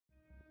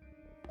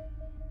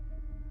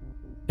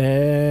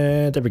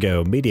And there we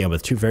go. Medium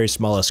with 2 very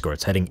small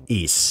escorts heading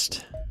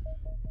east.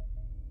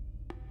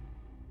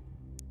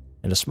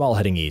 And a small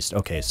heading east.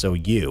 Okay, so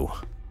you.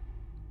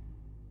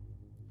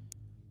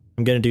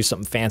 I'm gonna do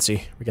something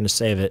fancy. We're gonna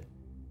save it.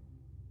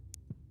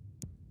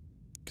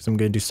 Because I'm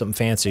gonna do something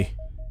fancy.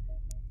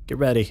 Get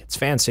ready. It's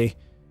fancy.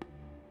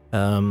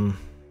 Okay,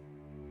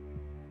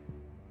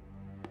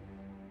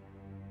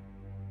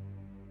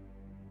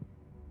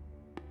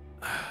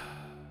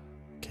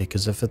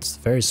 because if it's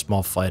very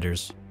small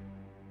fighters...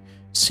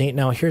 See,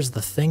 now here's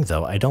the thing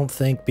though, I don't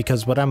think,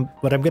 because what I'm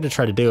gonna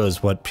try to do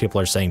is what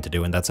people are saying to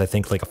do, and that's, I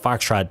think, like a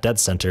Foxtrot dead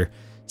center,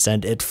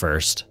 send it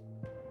first.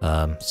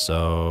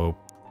 So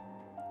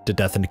to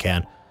death in the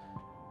can.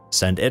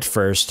 Send it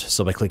first,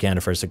 so by clicking on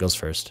it first, it goes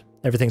first.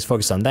 Everything's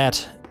focused on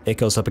that. It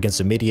goes up against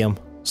the medium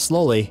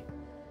slowly,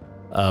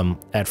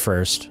 at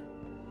first.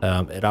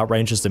 It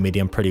outranges the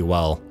medium pretty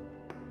well.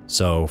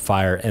 So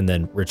fire and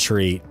then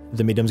retreat.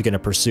 The medium's gonna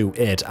pursue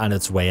it on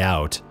its way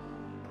out,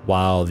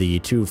 while the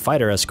 2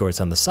 fighter escorts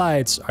on the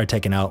sides are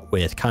taken out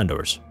with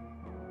condors.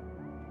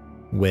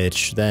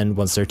 Which then,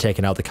 once they're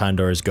taken out, the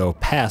condors go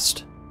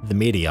past the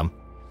medium,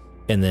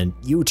 and then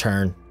you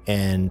turn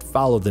and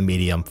follow the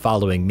medium,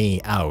 following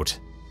me out.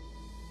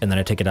 And then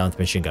I take it down with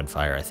machine gun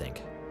fire, I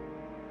think.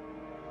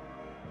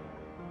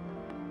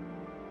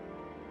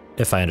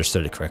 If I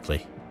understood it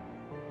correctly.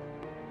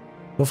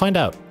 We'll find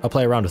out. I'll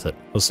play around with it.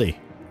 We'll see.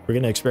 We're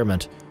gonna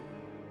experiment.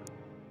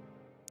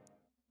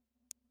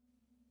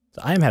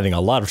 I am having a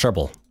lot of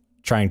trouble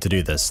trying to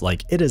do this.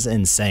 Like, it is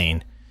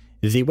insane.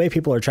 The way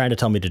people are trying to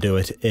tell me to do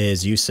it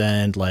is you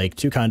send like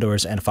 2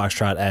 condors and a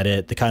Foxtrot at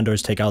it. The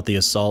condors take out the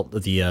assault,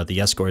 the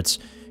escorts,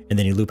 and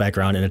then you loop back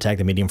around and attack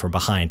the medium from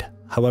behind.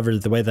 However,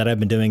 the way that I've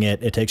been doing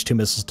it, it takes 2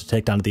 missiles to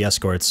take down the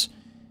escorts,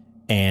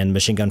 and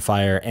machine gun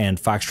fire and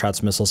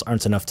Foxtrot's missiles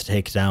aren't enough to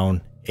take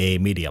down a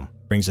medium.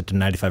 Brings it to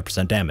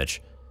 95%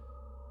 damage.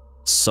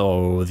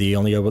 So the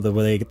only other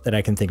way that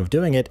I can think of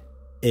doing it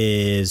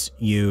is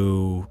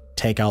you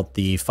take out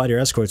the fighter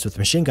escorts with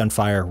machine gun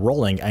fire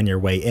rolling on your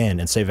way in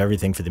and save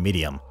everything for the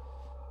medium.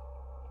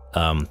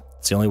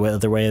 It's the only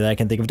other way that I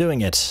can think of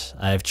doing it.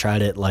 I've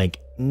tried it like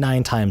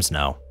 9 times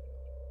now,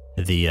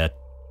 the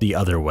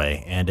other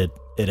way, and it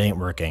ain't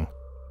working.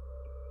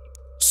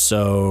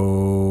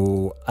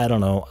 So I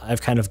don't know.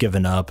 I've kind of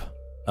given up.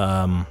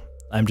 I'm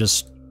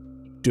just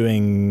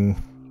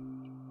doing...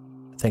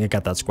 I think I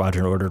got that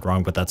squadron ordered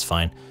wrong, but that's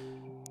fine.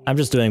 I'm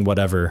just doing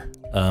whatever.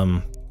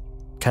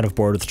 Kind of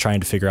bored with trying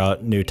to figure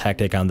out new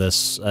tactic on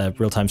this.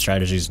 Real-time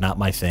strategy is not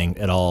my thing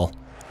at all.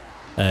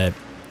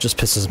 Just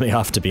pisses me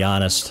off, to be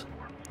honest.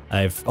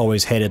 I've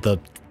always hated this,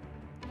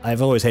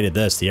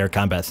 the air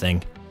combat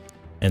thing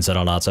in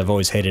Xenonauts. I've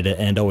always hated it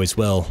and always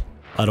will.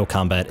 Auto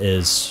combat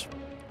is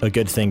a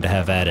good thing to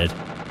have added.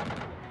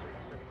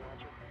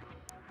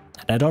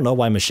 And I don't know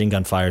why machine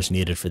gun fire is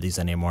needed for these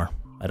anymore.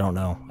 I don't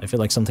know. I feel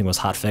like something was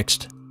hot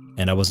fixed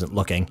and I wasn't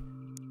looking.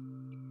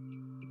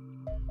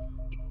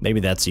 Maybe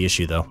that's the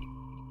issue though.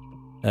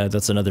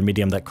 That's another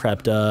medium that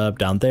crept up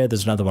down there.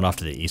 There's another one off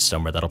to the east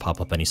somewhere that'll pop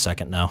up any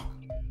second now.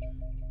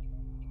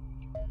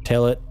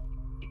 Tail it.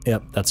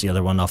 Yep, that's the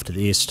other one off to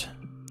the east.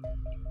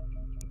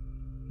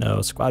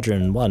 No,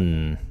 Squadron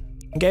 1.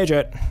 Engage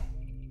it!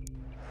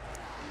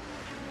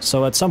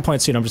 So at some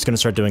point soon I'm just going to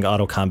start doing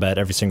auto combat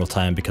every single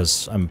time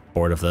because I'm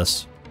bored of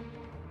this.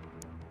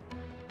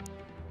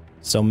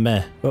 So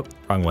meh. Whoop,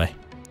 wrong way.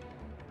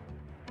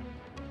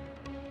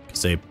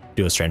 Because they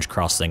do a strange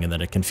cross thing and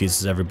then it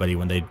confuses everybody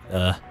when they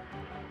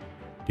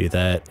do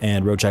that.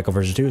 And Road Jackal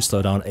version 2,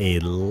 slow down a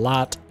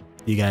lot.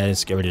 You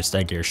guys get ready to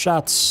stagger your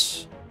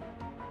shots.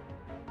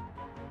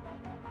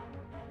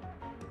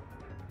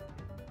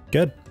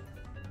 Good.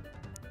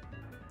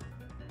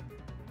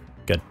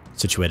 Good.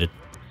 Situated.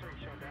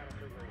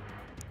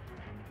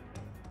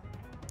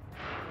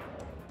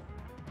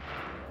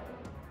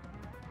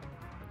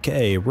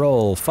 Okay,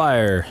 roll,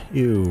 fire.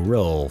 You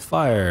roll,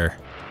 fire.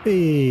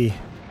 B.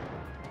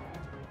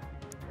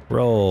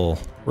 Roll,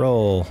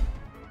 roll.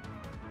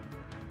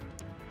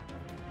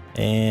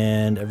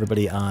 And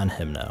everybody on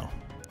him now.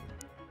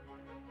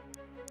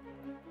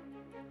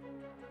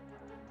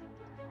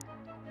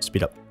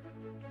 Speed up.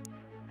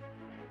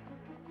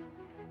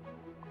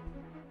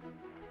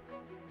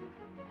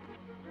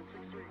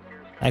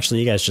 Actually,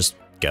 you guys just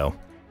go.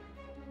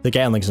 The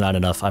Gatling's not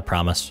enough, I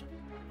promise.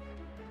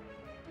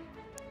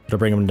 It'll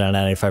bring him down to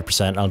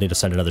 95%. I'll need to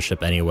send another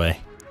ship anyway.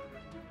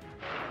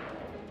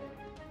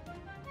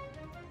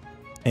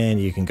 And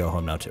you can go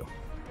home now too.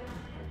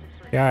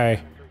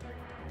 Yay.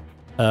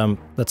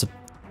 That's a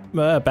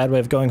bad way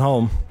of going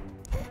home.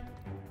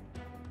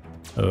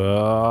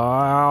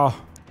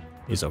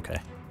 He's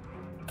okay.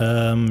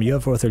 You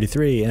have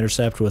 433,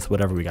 intercept with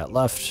whatever we got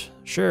left.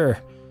 Sure.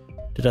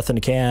 To death in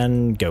a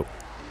can, go.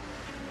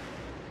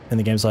 And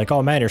the game's like,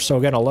 oh man, you're so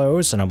gonna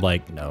lose. And I'm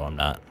like, no, I'm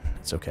not.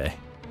 It's okay.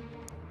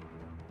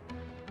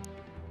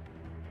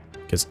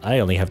 Because I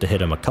only have to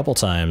hit him a couple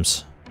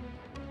times.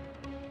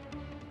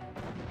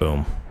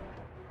 Boom.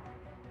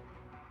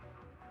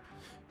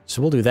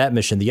 So we'll do that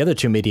mission. The other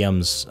 2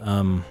 mediums,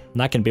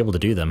 not gonna be able to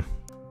do them.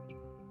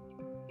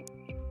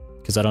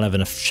 because I don't have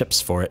enough ships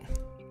for it.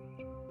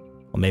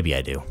 Well, maybe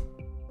I do.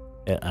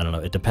 I don't know.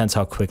 It depends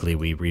how quickly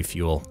we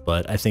refuel,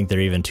 but I think they're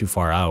even too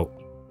far out.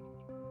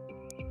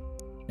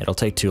 It'll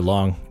take too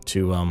long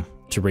to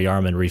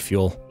rearm and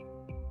refuel.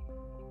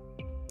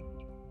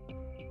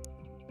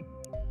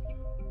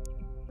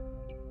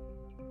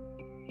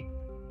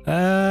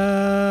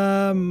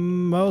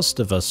 Most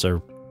of us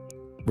are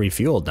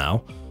refueled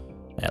now,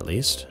 at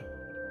least.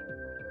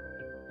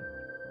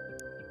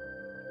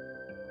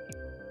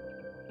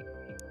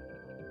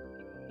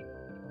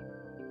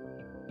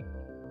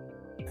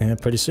 And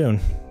pretty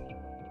soon.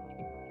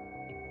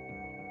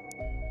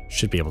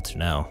 Should be able to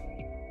now.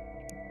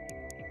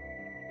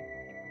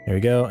 There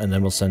we go, and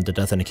then we'll send the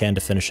Death in a Can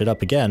to finish it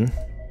up again.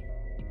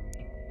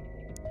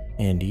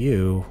 And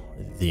you,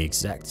 the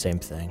exact same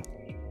thing.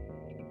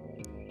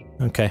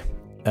 Okay.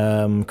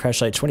 Crash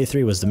Site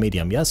 23 was the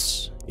medium,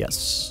 yes?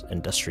 Yes,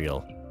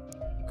 industrial.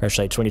 Crash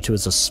Site 22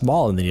 is a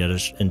small in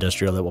the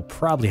industrial that will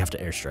probably have to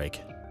airstrike.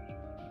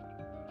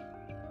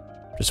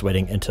 Just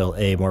waiting until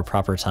a more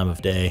proper time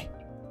of day.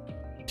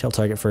 Tail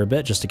target for a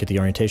bit just to get the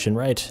orientation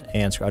right.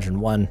 And Squadron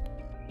 1.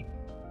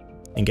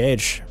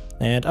 Engage.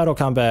 And auto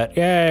combat.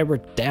 Yay, we're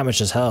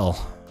damaged as hell.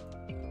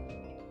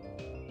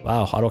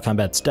 Wow, auto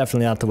combat's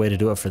definitely not the way to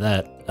do it for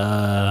that.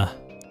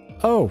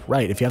 Oh,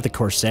 right, if you have the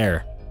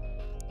Corsair.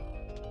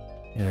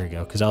 There we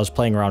go, because I was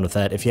playing around with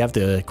that. If you have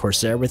the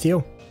Corsair with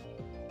you,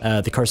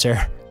 the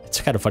Corsair, it's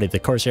kind of funny, the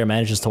Corsair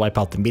manages to wipe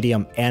out the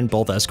medium and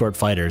both escort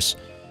fighters,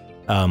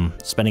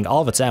 spending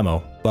all of its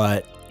ammo,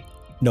 but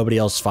nobody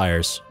else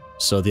fires.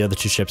 So the other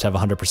two ships have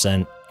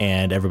 100%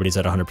 and everybody's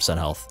at 100%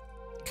 health.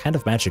 Kind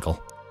of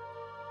magical.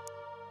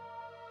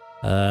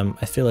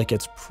 I feel like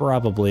it's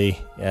probably,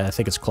 yeah, I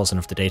think it's close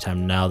enough to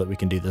daytime now that we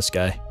can do this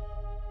guy.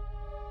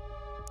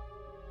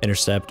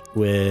 Intercept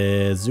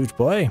with Zoot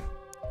Boy.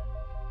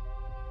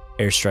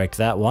 Airstrike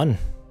that one.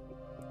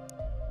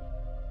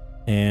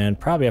 And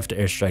probably have to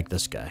airstrike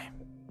this guy.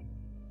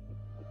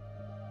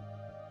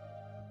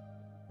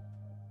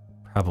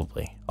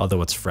 Probably,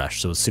 although it's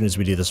fresh, so as soon as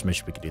we do this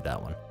mission, we can do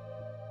that one.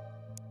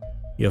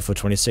 UFO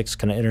 26,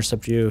 can I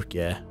intercept you?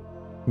 Yeah.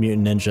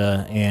 Mutant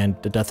Ninja and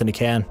the Death in a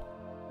Can.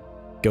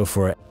 Go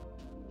for it.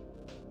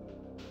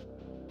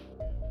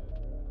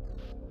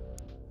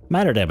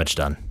 Minor damage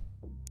done.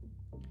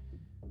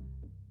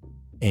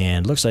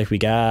 And looks like we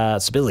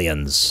got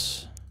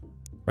civilians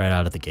right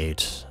out of the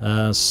gate.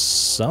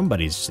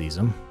 Somebody sees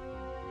them.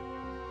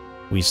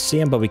 We see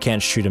him, but we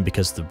can't shoot him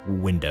because of the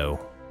window.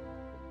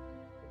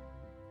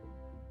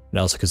 And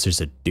also because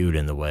there's a dude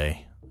in the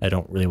way. I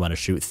don't really want to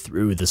shoot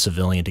through the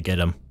civilian to get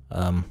him.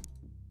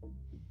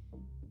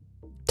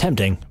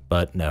 Tempting,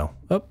 but no.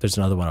 Oh, there's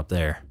another one up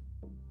there.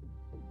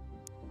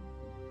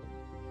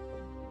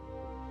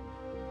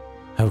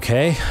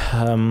 Okay,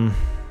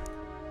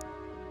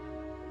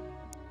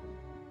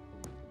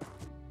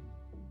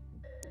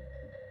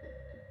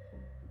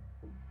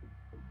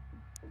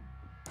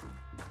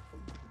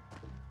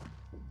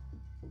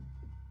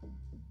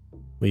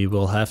 we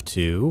will have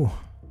to...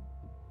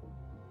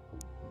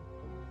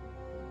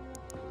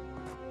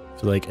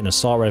 So like an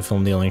assault rifle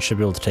kneeling should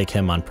be able to take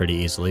him on pretty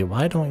easily.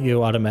 Why don't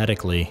you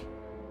automatically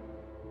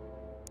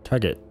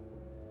target?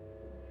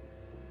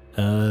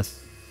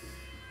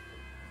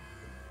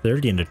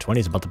 30 into 20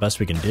 is about the best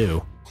we can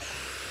do.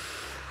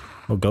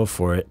 We'll go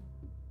for it.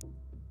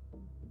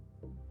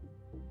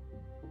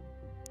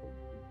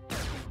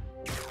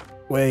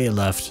 Way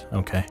left.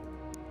 Okay.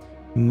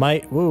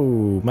 Might be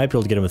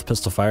able to get him with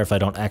pistol fire if I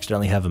don't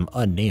accidentally have him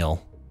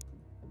unkneel.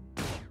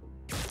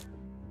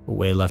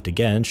 Way left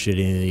again,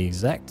 shooting in the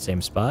exact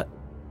same spot.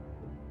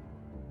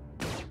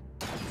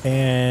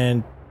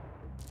 And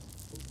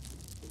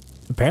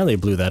apparently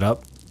blew that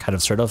up. Kind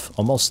of, sort of,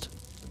 almost.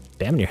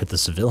 Damn near hit the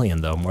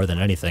civilian, though, more than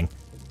anything.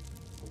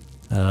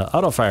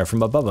 Auto fire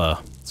from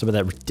above. Some of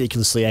that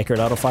ridiculously accurate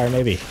auto fire,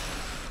 maybe.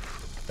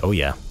 Oh,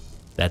 yeah.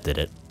 That did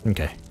it.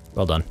 Okay.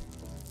 Well done.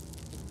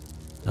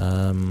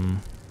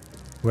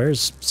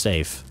 Where's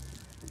safe?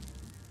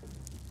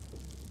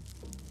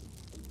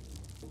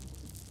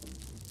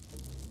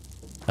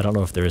 I don't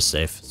know if there is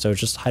safe, so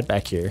just hide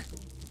back here.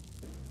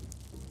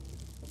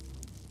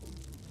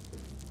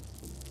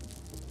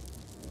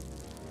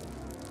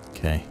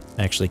 Okay.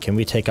 Actually, can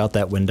we take out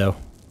that window?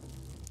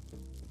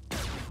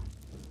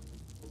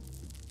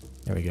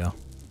 There we go.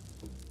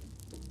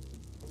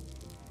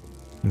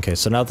 Okay,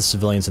 so now the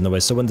civilian's in the way.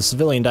 So when the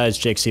civilian dies,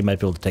 JXC might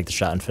be able to take the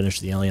shot and finish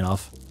the alien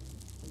off.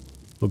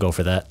 We'll go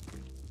for that.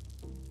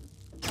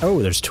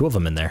 Oh, there's two of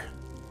them in there.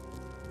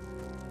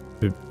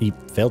 He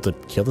failed to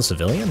kill the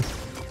civilian?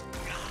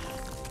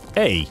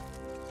 Hey!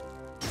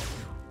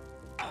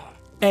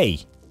 Hey!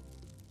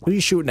 Who are you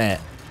shooting at?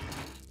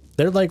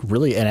 They're like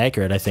really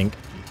inaccurate, I think.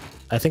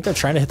 I think they're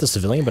trying to hit the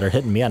civilian, but are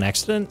hitting me on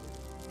accident.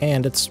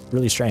 And it's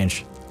really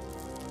strange.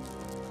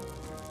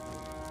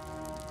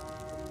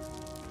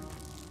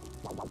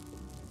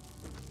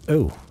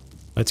 Oh,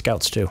 light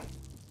scouts too.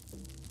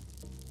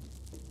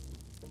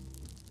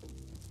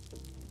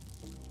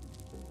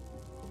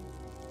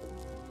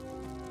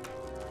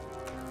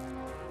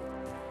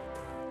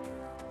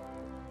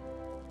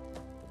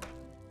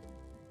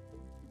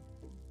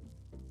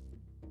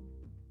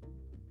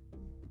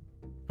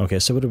 Okay,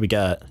 so what do we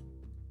got?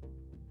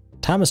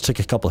 Thomas took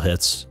a couple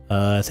hits.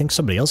 I think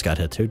somebody else got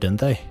hit too, didn't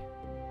they?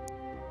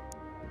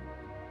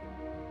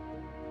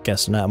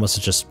 Guess not. Must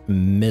have just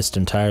missed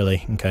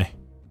entirely. Okay.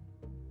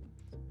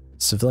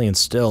 Civilian's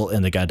still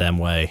in the goddamn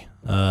way.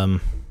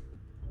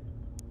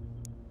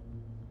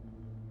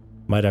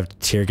 Might have to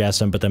tear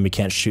gas him, but then we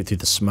can't shoot through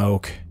the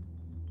smoke.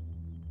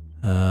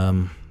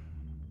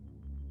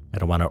 I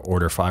don't want to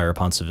order fire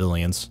upon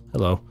civilians.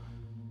 Hello.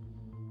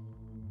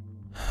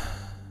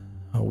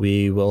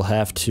 We will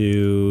have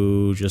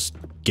to just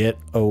get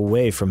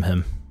away from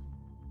him.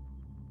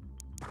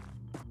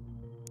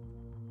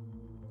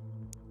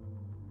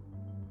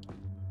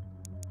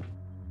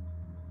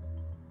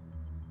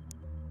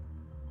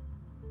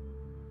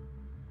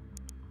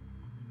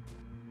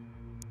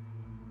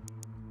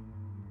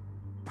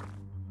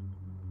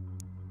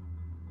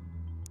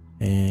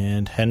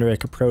 And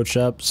Henrik approach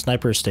up.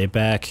 Sniper stay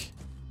back.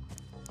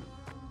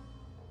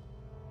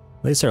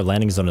 At least our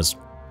landing zone is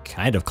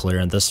kind of clear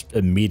in this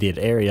immediate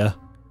area.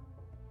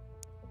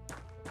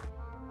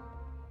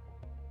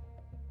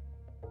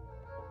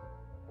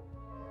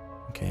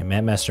 Okay,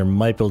 Matmaster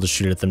might be able to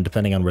shoot at them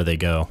depending on where they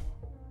go.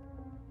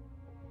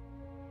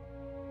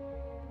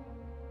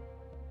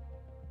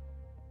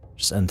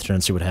 Just enter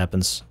and see what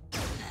happens.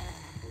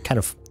 Kind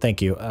of,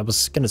 thank you. I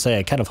was gonna say,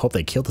 I kind of hope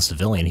they kill the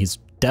civilian. He's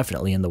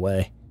definitely in the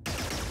way.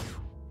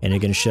 And you're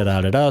getting shit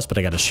out at us, but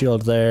I got a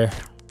shield there.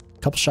 A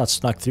couple shots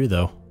snuck through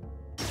though.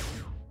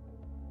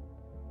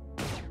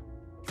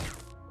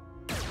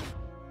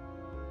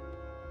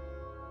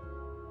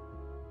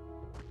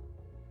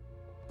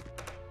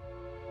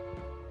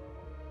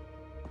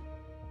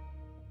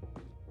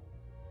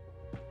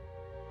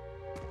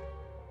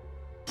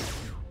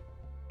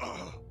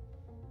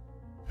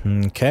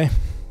 Okay.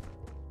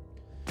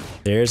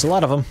 There's a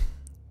lot of them.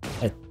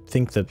 I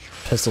think the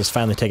pistol's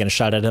finally taking a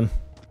shot at him.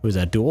 Who's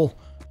that, Duel?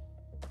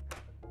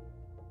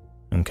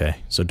 Okay,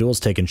 so Duel's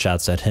taking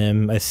shots at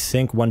him. I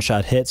think one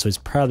shot hit, so he's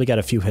probably got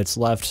a few hits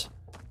left.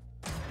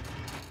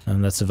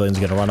 And that civilian's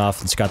gonna run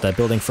off and scout that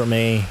building for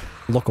me.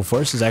 Local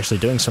force is actually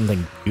doing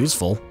something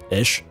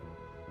useful-ish.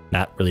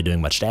 Not really doing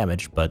much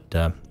damage, but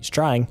he's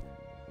trying.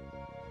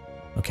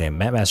 Okay,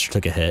 Matmaster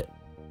took a hit.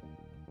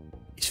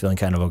 He's feeling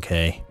kind of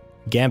okay.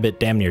 Gambit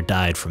damn near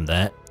died from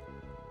that.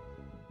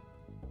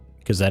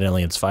 Because that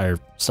alien's fire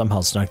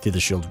somehow snuck through the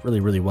shield really,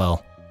 really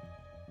well.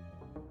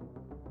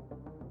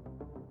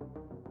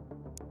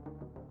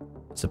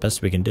 It's the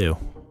best we can do.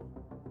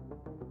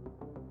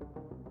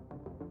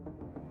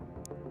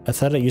 I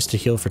thought it used to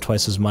heal for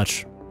twice as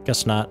much.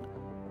 Guess not.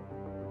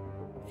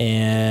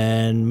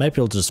 And might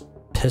be able to just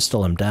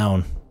pistol him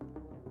down.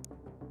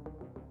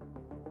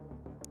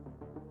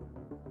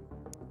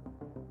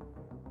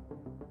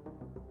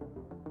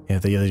 Yeah,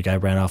 the other guy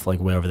ran off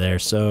like way over there.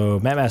 So,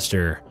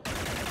 Matmaster,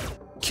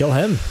 kill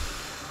him.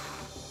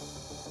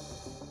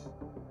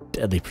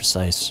 Deadly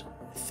precise.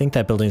 I think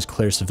that building's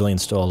clear,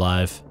 civilian's still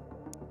alive.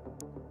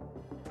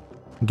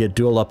 Get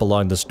Duel up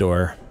along this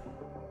door.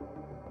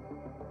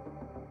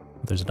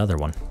 There's another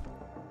one.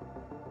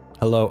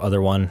 Hello,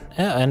 other one.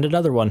 Yeah, and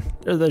another one.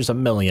 There's a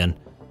million.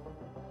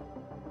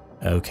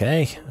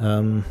 Okay,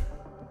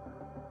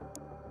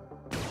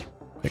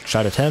 quick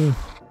shot at him.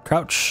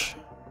 Crouch.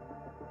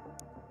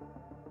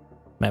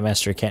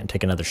 Matmaster can't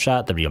take another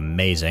shot. That'd be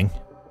amazing.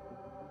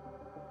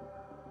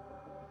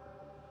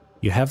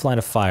 You have line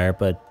of fire,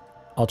 but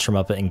Ultra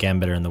Muppet and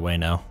Gambit are in the way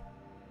now.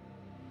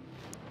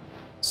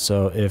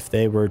 So if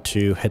they were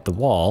to hit the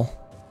wall...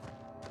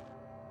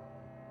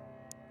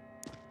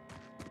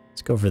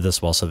 Let's go for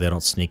this wall so they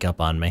don't sneak up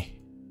on me.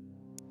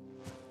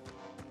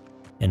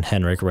 And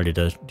Henrik ready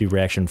to do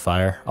reaction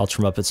fire.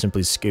 Ultra Muppet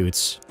simply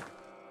scoots.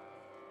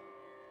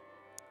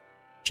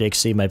 Jake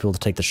C might be able to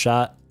take the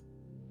shot.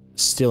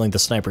 Stealing the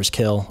sniper's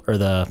kill, or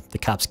the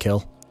cop's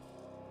kill.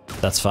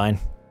 That's fine.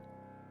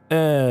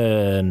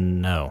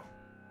 No.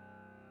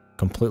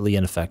 Completely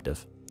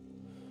ineffective.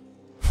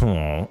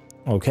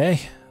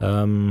 Okay.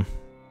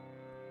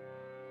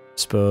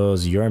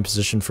 Suppose you're in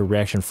position for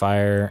reaction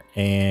fire,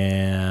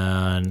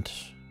 and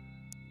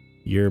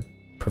you're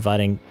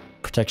providing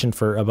protection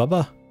for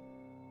Ababa?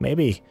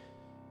 Maybe.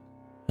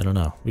 I don't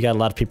know. We got a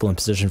lot of people in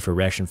position for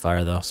reaction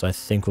fire, though, so I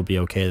think we'll be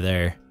okay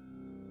there.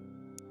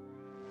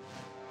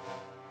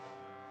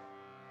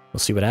 We'll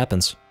see what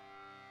happens.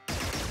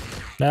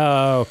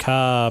 No,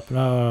 cop,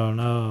 no,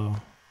 no.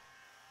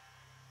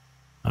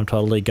 I'm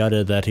totally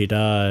gutted that he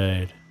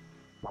died.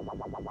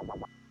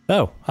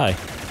 Oh, hi.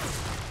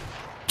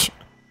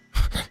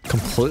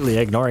 Completely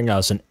ignoring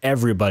us and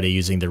everybody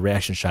using the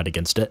reaction shot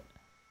against it.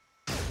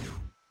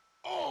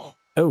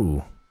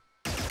 Oh.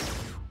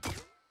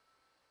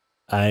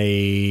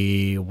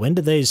 When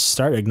did they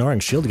start ignoring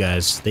shield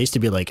guys? They used to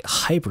be like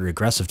hyper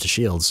aggressive to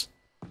shields.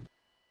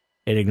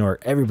 They'd ignore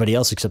everybody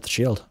else except the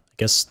shield. I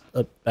guess,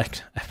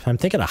 I'm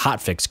thinking a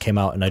hotfix came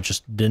out and I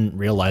just didn't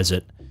realize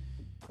it.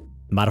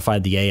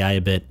 Modified the AI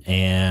a bit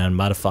and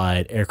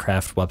modified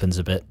aircraft weapons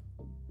a bit.